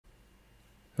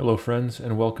Hello friends,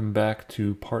 and welcome back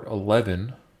to part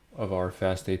 11 of our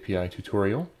FastAPI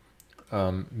tutorial.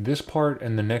 This part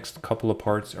and the next couple of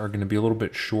parts are going to be a little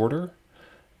bit shorter,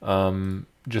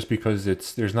 just because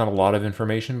there's not a lot of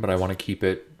information, but I want to keep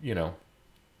it,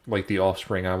 like the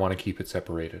offspring, I want to keep it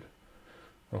separated.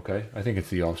 Okay, I think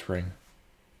it's the offspring.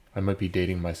 I might be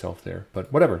dating myself there,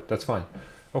 but whatever, that's fine.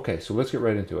 Okay, so let's get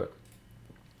right into it.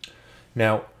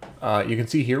 Now, you can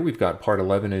see here we've got part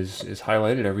 11 is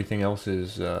highlighted. Everything else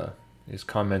is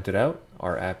commented out.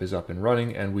 Our app is up and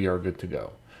running, and we are good to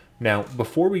go. Now,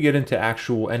 before we get into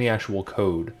any actual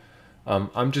code,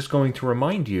 I'm just going to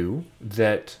remind you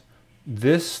that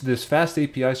this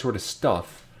FastAPI sort of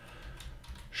stuff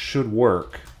should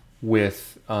work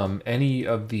with any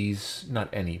of these, not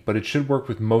any, but it should work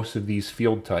with most of these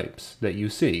field types that you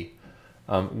see.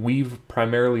 We've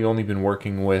primarily only been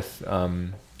working with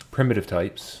primitive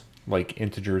types like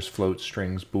integers, floats,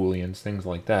 strings, booleans, things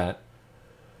like that.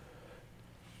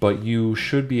 But you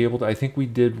should be able to, I think we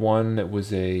did one that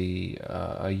was a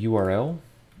URL,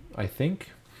 I think.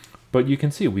 But you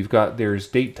can see there's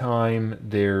date time,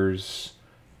 there's,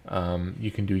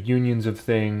 you can do unions of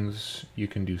things, you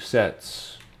can do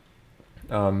sets.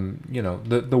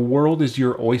 The world is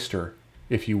your oyster,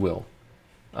 if you will.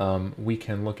 We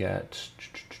can look at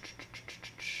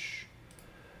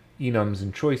enums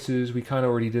and choices. We kind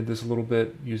of already did this a little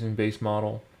bit using base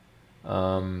model.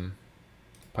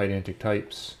 Pydantic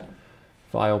types,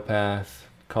 file path,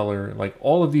 color, like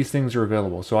all of these things are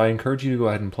available. So I encourage you to go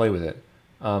ahead and play with it.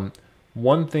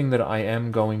 One thing that I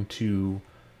am going to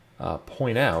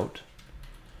point out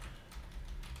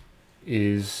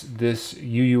is this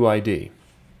UUID.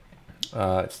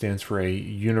 It stands for a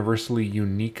universally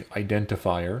unique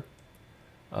identifier.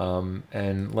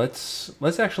 And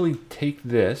let's actually take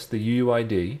this, the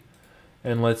UUID,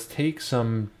 and let's take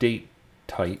some date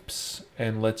types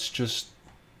and let's just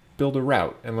build a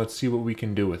route and let's see what we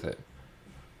can do with it.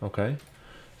 Okay,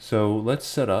 so let's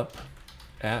set up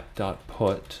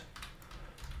app.put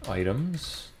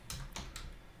items,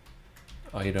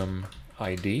 item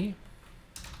ID,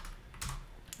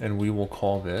 and we will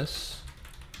call this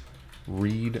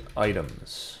read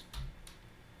items.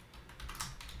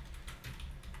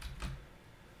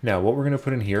 Now, what we're going to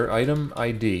put in here, item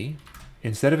ID,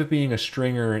 instead of it being a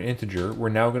string or an integer, we're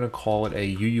now going to call it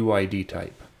a UUID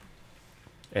type.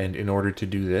 And in order to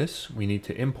do this, we need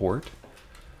to import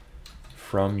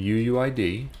from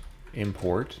UUID,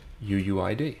 import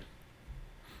UUID.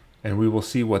 And we will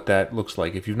see what that looks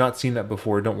like. If you've not seen that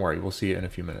before, don't worry, we'll see it in a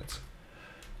few minutes.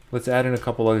 Let's add in a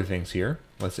couple other things here.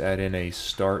 Let's add in a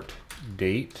start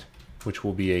date, which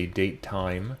will be a date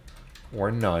time or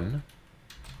none,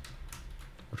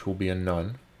 which will be a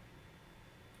none.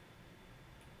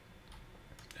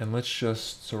 And let's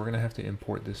just, so we're going to have to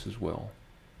import this as well.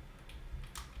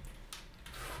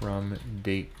 From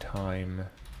date time,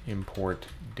 import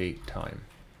date time.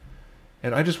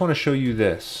 And I just want to show you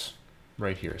this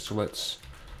right here. So let's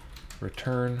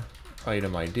return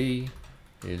item ID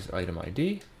is item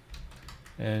ID,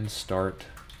 and start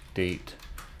date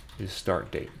is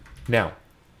start date. Now,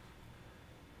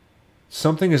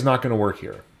 something is not going to work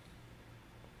here.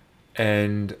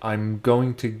 And I'm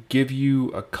going to give you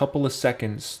a couple of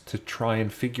seconds to try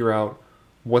and figure out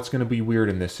what's going to be weird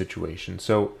in this situation.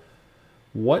 So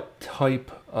what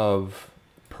type of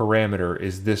parameter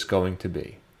is this going to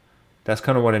be? That's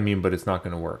kind of what I mean, but it's not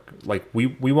going to work. Like we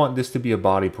want this to be a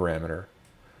body parameter.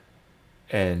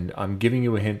 And I'm giving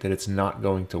you a hint that it's not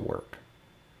going to work.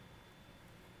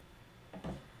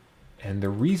 And the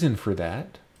reason for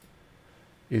that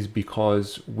is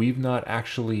because we've not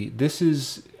actually, this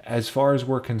is, as far as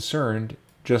we're concerned,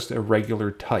 just a regular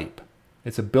type.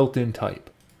 It's a built-in type.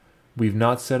 We've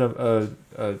not set a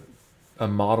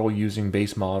model using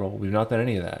base model. We've not done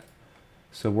any of that.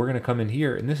 So we're going to come in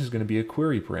here, and this is going to be a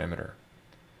query parameter.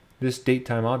 This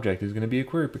datetime object is going to be a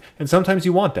query. And sometimes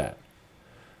you want that.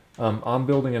 I'm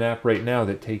building an app right now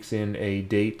that takes in a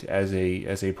date as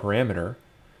a parameter,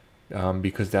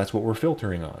 because that's what we're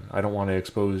filtering on. I don't want to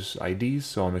expose IDs,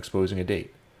 so I'm exposing a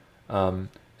date.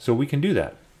 So we can do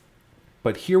that.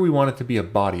 But here we want it to be a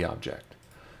body object.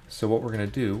 So what we're going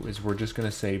to do is we're just going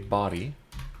to say body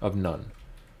of none.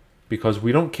 Because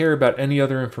we don't care about any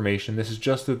other information. This is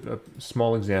just a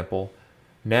small example.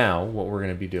 Now what we're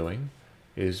going to be doing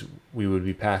is we would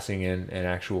be passing in an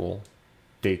actual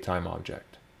datetime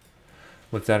object.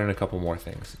 Let's add in a couple more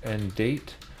things. And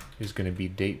date is going to be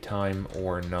datetime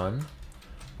or none,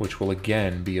 which will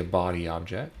again be a body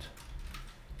object.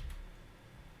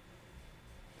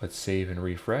 Let's save and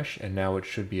refresh, and now it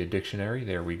should be a dictionary.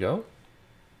 There we go.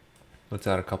 Let's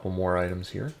add a couple more items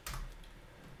here.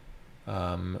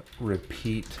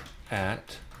 repeat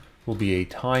at will be a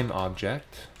time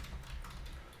object.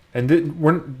 And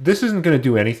this isn't going to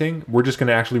do anything. We're just going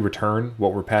to actually return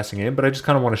what we're passing in. But I just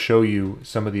kind of want to show you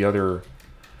some of the other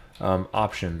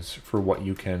options for what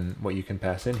you can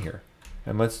pass in here.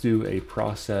 And let's do a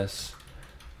process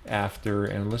after,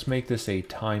 and let's make this a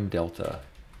time delta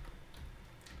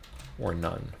or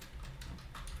none.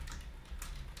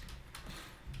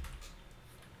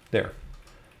 There.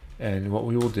 And what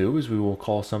we will do is we will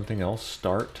call something else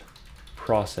start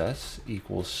process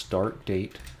equals start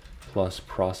date plus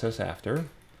process after,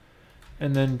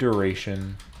 and then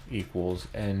duration equals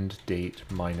end date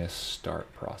minus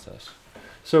start process.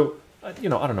 So, you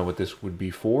know, I don't know what this would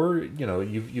be for. You know,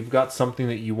 you've got something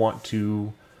that you want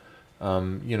to,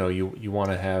 you know, you want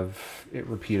to have it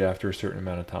repeat after a certain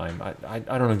amount of time. I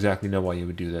don't exactly know why you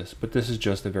would do this, but this is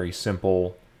just a very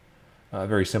simple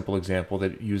example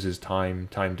that uses time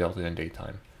delta, and date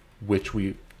time, which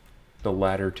the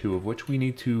latter two of which we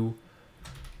need to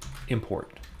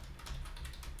import.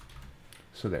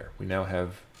 So there, we now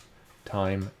have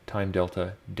time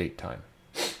delta, date time.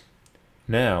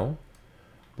 Now,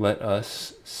 let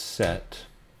us set,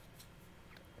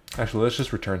 actually, let's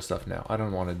just return stuff now. I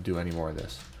don't want to do any more of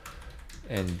this.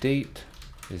 End date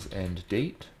is end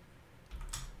date.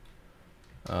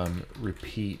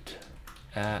 Repeat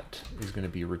at is going to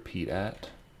be repeat at.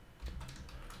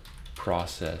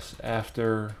 Process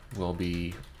after will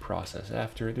be process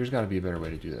after. There's got to be a better way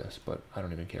to do this, but I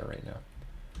don't even care right now.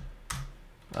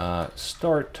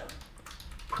 Start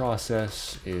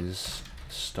process is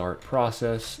start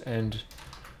process, and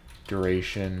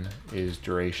duration is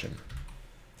duration.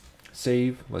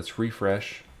 Save, let's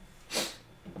refresh.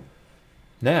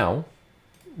 Now,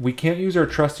 we can't use our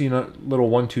trusty little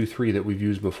 1, 2, 3 that we've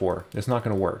used before. It's not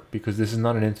going to work because this is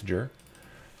not an integer.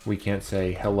 We can't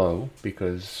say hello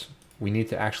because we need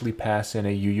to actually pass in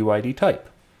a UUID type.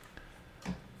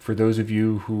 For those of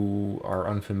you who are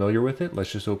unfamiliar with it,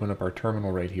 let's just open up our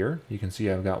terminal right here. You can see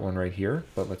I've got one right here,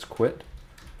 but let's quit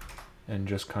and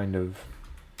just kind of,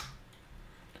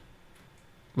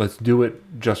 let's do it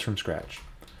just from scratch.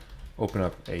 Open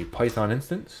up a Python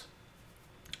instance,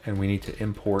 and we need to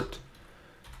import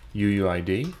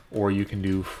UUID, or you can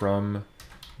do from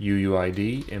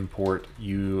UUID import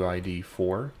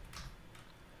UUID4,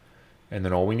 and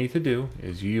then all we need to do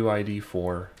is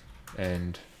UUID4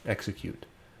 and execute.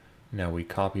 Now we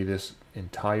copy this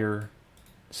entire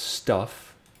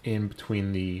stuff in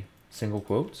between the single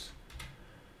quotes.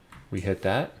 We hit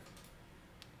that.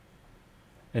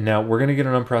 And now we're going to get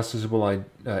an unprocessable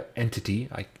entity.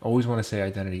 I always want to say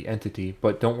identity entity,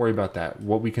 but don't worry about that.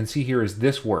 What we can see here is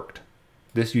this worked.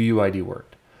 This UUID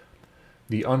worked.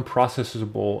 The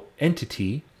unprocessable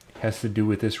entity has to do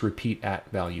with this repeat at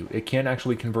value. It can't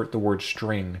actually convert the word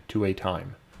string to a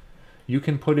time. You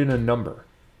can put in a number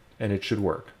and it should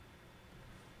work.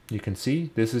 You can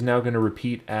see this is now going to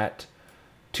repeat at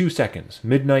 2 seconds,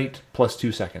 midnight plus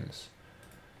 2 seconds.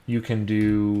 You can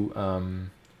do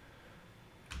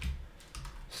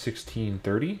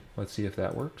 1630. Let's see if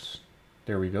that works.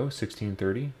 There we go,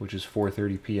 1630, which is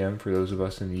 4:30 p.m. for those of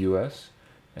us in the US,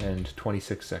 and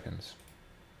 26 seconds.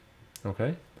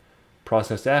 Okay.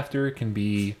 Processed after can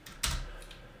be,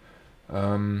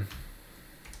 let's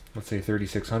say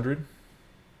 3600.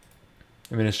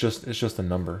 I mean, it's just a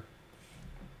number.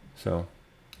 So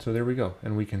there we go,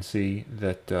 and we can see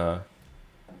that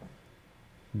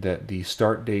that the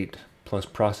start date plus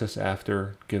process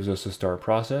after gives us a start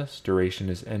process. Duration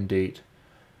is end date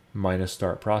minus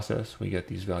start process. We get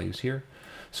these values here.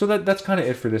 So that's kind of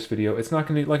it for this video. It's not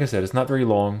going to, like I said, it's not very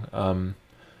long.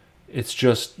 It's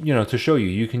just, you know, to show you,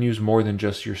 you can use more than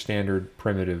just your standard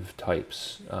primitive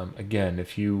types. Again,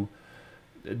 if you,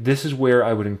 this is where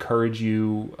I would encourage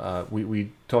you,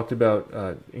 we talked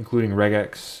about including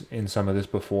regex in some of this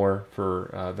before for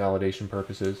validation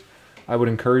purposes. I would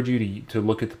encourage you to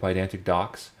look at the Pydantic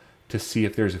docs to see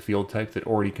if there's a field type that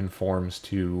already conforms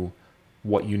to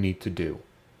what you need to do.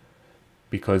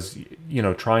 Because, you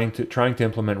know, trying to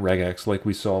implement regex like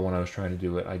we saw when I was trying to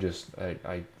do it,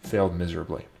 I failed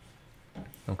miserably.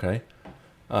 Okay.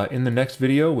 In the next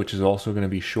video, which is also going to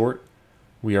be short,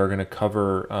 we are going to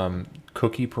cover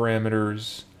cookie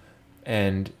parameters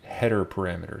and header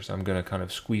parameters. I'm going to kind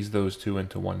of squeeze those two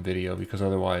into one video because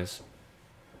otherwise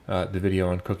the video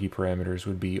on cookie parameters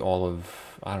would be all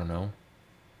of, I don't know,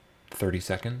 30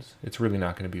 seconds. It's really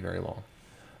not going to be very long.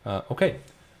 Okay,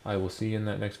 I will see you in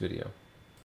that next video.